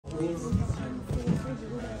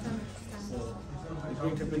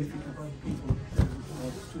great benefit to people,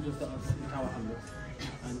 students that are in Tower Hamlets.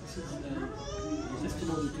 And this is a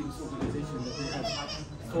testimony to this organization that they have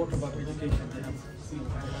thought about education. They have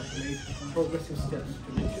made progressive steps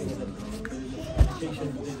to make sure that there's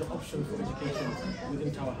an option for education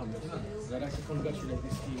within Tower Hamlets. So I'd like to congratulate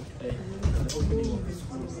this team today on the opening of this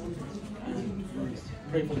school and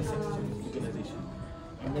pray for the success of this organization.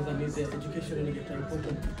 And as I mean, the education really gets an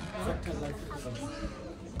important factor like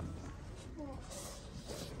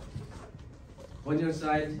on your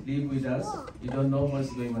side, live with us. You don't know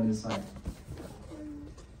what's going on inside.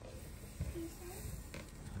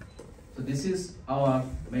 So this is our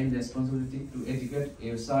main responsibility, to educate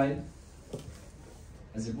your side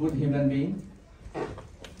as a good human being,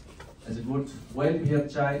 as a good, well-behaved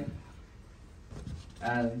child,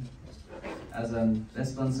 and as a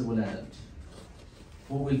responsible adult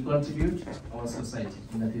who will contribute to our society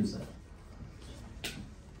in the future.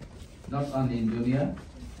 Not only in dunya,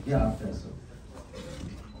 hereafter so.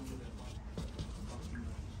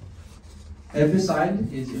 Every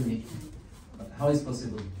child is unique, but how is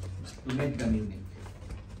possible to make them unique?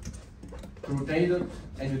 Through tailored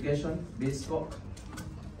education, bespoke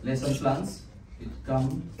lesson plans, it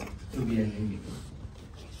comes to be a unique.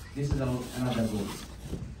 This is another goal.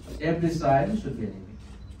 Every child should be a unique.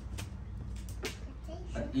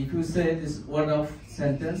 But if you say this word of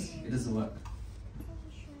sentence, it doesn't work.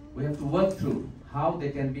 We have to work through how they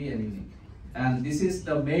can be a unique. And this is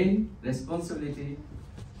the main responsibility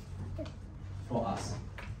for us.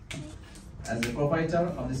 As a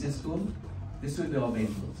proprietor of this school, this will be our main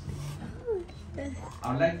goal.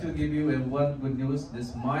 I would like to give you one good news.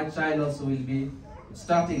 This my child also will be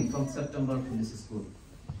starting from September from this school,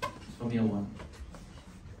 from year 1.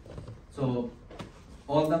 So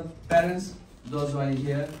all the parents, those who are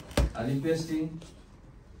here, are requesting,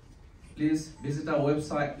 please visit our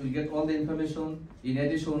website. You'll get all the information. In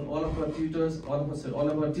addition, all of our tutors, all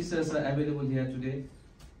of our teachers are available here today.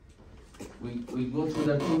 We'll go through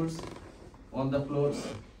the tours, all the floors,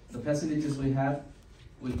 the facilities we have,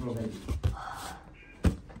 we'll provide you.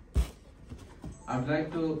 I would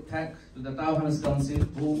like to thank the Tower Hamlets Council,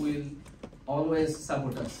 who will always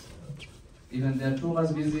support us. Even they're too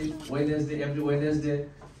much busy, Wednesday, every Wednesday,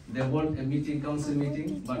 they hold a meeting, council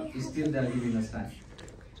meeting, but still they're giving us time.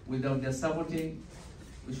 Without their supporting,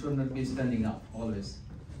 we should not be standing up always.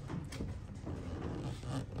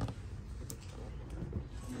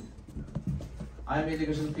 I'm in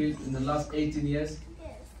education field in the last 18 years,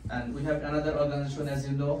 and we have another organization, as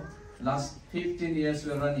you know. Last 15 years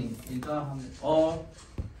we are running in Tower Hamlets, or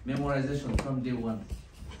memorization from day 1.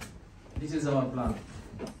 This is our plan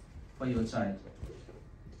for your child.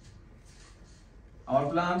 Our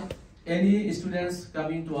plan, any students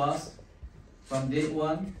coming to us from day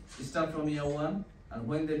 1, start from year 1, and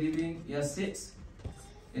when they're leaving year 6,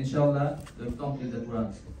 inshallah, they'll complete the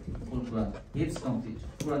Quran, full Quran. It's complete,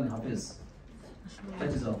 Quran Hafiz. That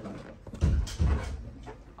is our plan.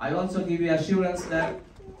 I also give you assurance that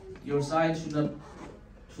your side should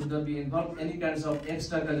not be involved in any kinds of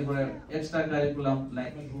extracurriculum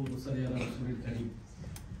like.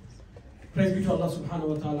 Praise be to Allah subhanahu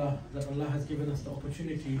wa ta'ala that Allah has given us the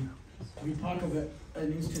opportunity to be part of an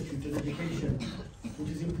institute, an education, which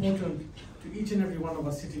is important to each and every one of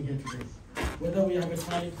us sitting here today. Whether we have a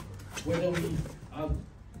child, whether we have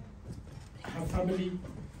family,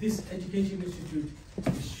 this education institute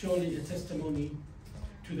is surely a testimony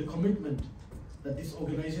to the commitment that this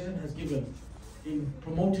organization has given in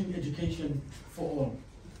promoting education for all.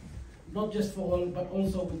 Not just for all, but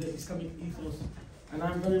also with the Islamic ethos. And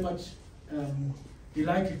I'm very much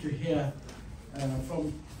delighted to hear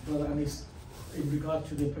from Brother Anis in regard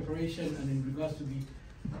to the preparation and in regards to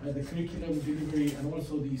the curriculum delivery and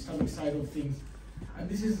also the Islamic side of things. And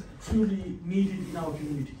this is truly needed in our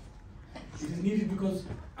community. It is needed because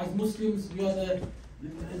as Muslims, we are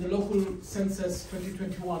in the local census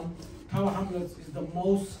 2021, Tower Hamlets is the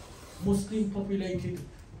most Muslim populated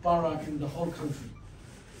borough in the whole country.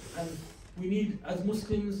 And we need, as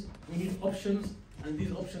Muslims, we need options, and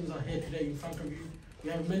these options are here today in front of you. We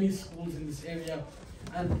have many schools in this area,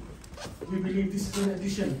 and we believe this is an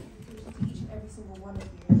addition. Each and every single one of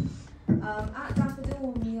you. At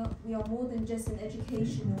Daffodil, we are more than just an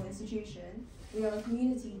educational institution. We are a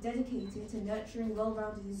community dedicated to nurturing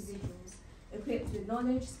well-rounded individuals, equipped with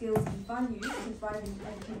knowledge, skills, and values to thrive in the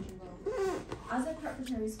education world. As a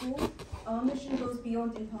preparatory school, our mission goes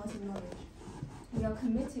beyond imparting knowledge. We are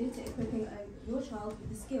committed to equipping your child with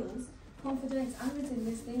the skills, confidence, and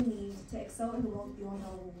resilience they need to excel in the world beyond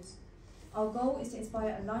our walls. Our goal is to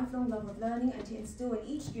inspire a lifelong love of learning and to instill in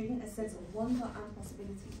each student a sense of wonder and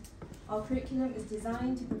possibility. Our curriculum is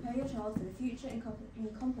designed to prepare your child for the future,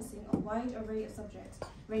 encompassing a wide array of subjects,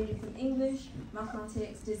 ranging from English,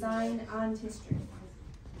 mathematics, design, and history.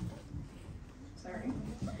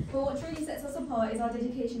 But what truly sets us apart is our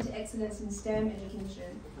dedication to excellence in STEM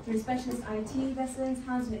education. Through specialist IT lessons,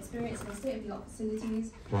 hands-on experience in state-of-the-art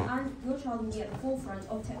facilities, and your child will be at the forefront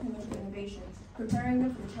of technological innovation, preparing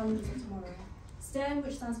them for the challenges of tomorrow. STEM,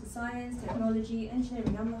 which stands for science, technology,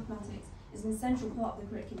 engineering, and mathematics, is an essential part of the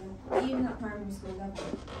curriculum, even at primary school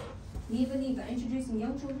level. We believe that introducing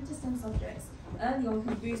young children to STEM subjects early on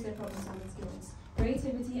can boost their problem-solving skills,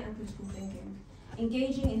 creativity, and critical thinking.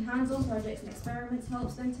 Engaging in hands-on projects and experiments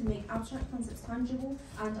helps them to make abstract concepts tangible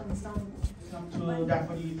and understandable. Welcome to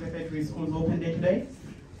Daffodil Preparatory School's Open Day today.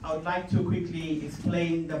 I would like to quickly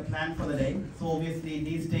explain the plan for the day. So obviously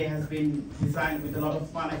this day has been designed with a lot of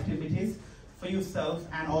fun activities for yourself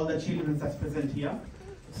and all the children that's present here.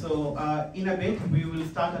 So in a bit we will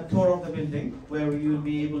start a tour of the building where you will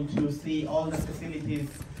be able to see all the facilities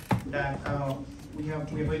that we are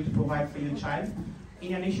going to provide for your child.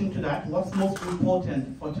 In addition to that, what's most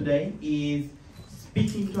important for today is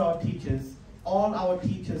speaking to our teachers. All our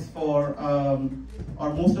teachers for,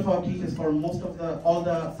 or most of our teachers for all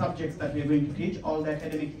the subjects that we're going to teach, all the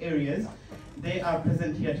academic areas, they are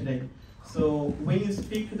present here today. So when you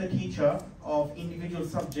speak to the teacher of individual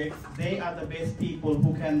subjects, they are the best people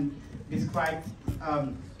who can describe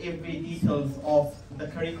every details of the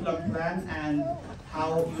curriculum plan and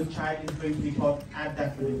how your child is going to be taught at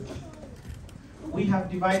that place. We have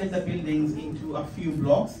divided the buildings into a few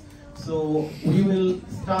blocks. So we will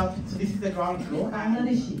start. So this is the ground floor.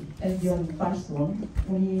 Bangladeshi একজন person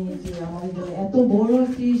উনি যে আমাদের জন্য এত বড়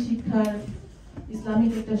একটি শিক্ষার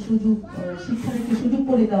Islamic একটা সুযোগ শিক্ষার একটি সুযোগ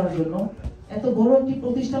করে দেওয়ার জন্য এত বড় একটি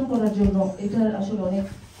প্রতিষ্ঠান করার জন্য এটা আসলে অনেক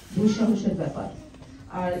দুঃসাহসের ব্যাপার।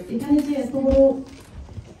 আর এখানে যে এত বড়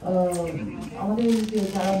আমাদের যে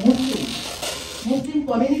যারা মুসলিম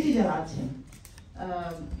কমিউনিটি যারা আছেন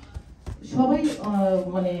সবাই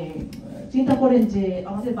মানে চিন্তা করেন যে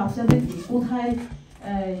আমাদের বাচ্চাদেরকে কোথায়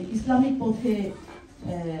ইসলামিক পথে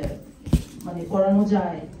মানে পড়ানো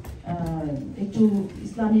যায়, একটু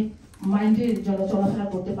ইসলামিক মাইন্ডের জন্য চলাফেরা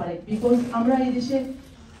করতে পারে। বিকজ আমরা এই দেশে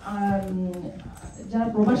যারা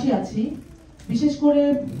প্রবাসী আছি, বিশেষ করে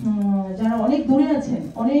যারা অনেক দূরে আছেন,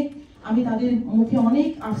 আমি তাদের মুখে অনেক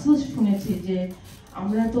আফসোস শুনেছি যে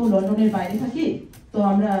আমরা তো লন্ডনের বাইরে থাকি, তো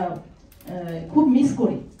আমরা খুব মিস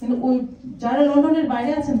করি। কিন্তু ওই যারা লন্ডনের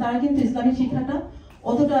বাইরে আছেন তারা কিন্তু ইসলামিক শিক্ষাটা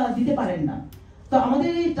অতটা দিতে পারেন না। তো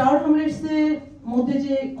আমাদের এই টাওয়ার হ্যামলেটসের মধ্যে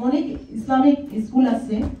যে অনেক ইসলামিক স্কুল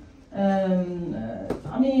আছে,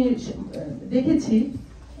 আমি দেখেছি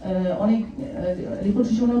অনেক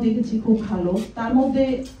রিপোর্টেশনও দেখেছি খুব ভালো। তার মধ্যে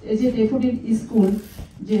এই যে ড্যাফোডিল স্কুল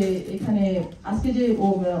যে এখানে আজকে যে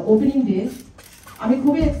ওপেনিং ডে, আমি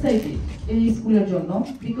খুবই এক্সাইটেড এই স্কুলের জন্য।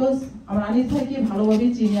 বিকজ আমার আনিস ভাইকে ভালোভাবে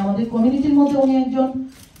চিনি, আমাদের কমিউনিটির মধ্যে উনি একজন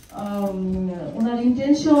ওনার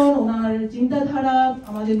ইন্টেনশন, ওনার চিন্তাধারা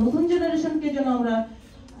আমাদের নতুন জেনারেশনকে যেন আমরা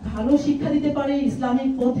ভালো শিক্ষা দিতে পারি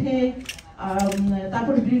ইসলামিক পথে,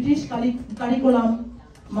 তারপরে ব্রিটিশ কারিকুলাম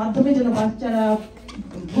মাধ্যমে যেন বাচ্চারা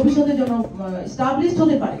ভবিষ্যতে যেন এস্টাবলিশড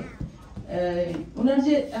হতে পারে, ওনার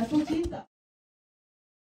যে এত চিন্তা।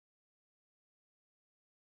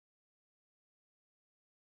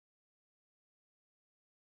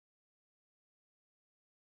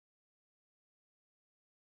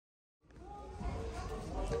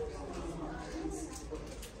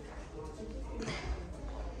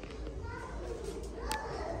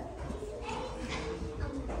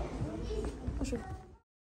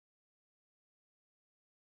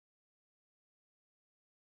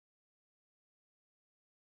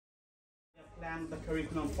 Plan the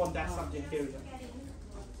curriculum for that subject area.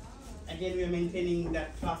 Again, we are maintaining that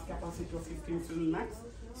class capacity of 15 student max.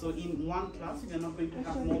 So in one class, we are not going to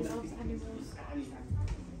have more than 15 students at any time.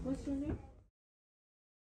 What's your name?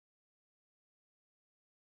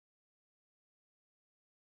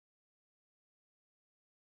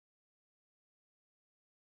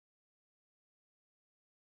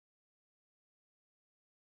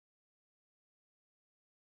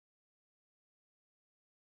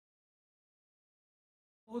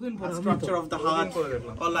 A structure of the heart,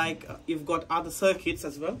 or like you've got other circuits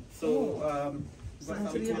as well. So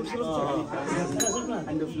we can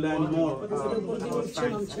kind of learn more about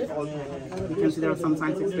science. You can see there are some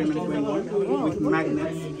science experiments going on with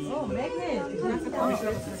magnets.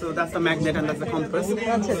 So that's the magnet and that's the compass.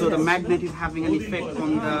 So the magnet is having an effect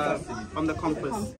on the compass.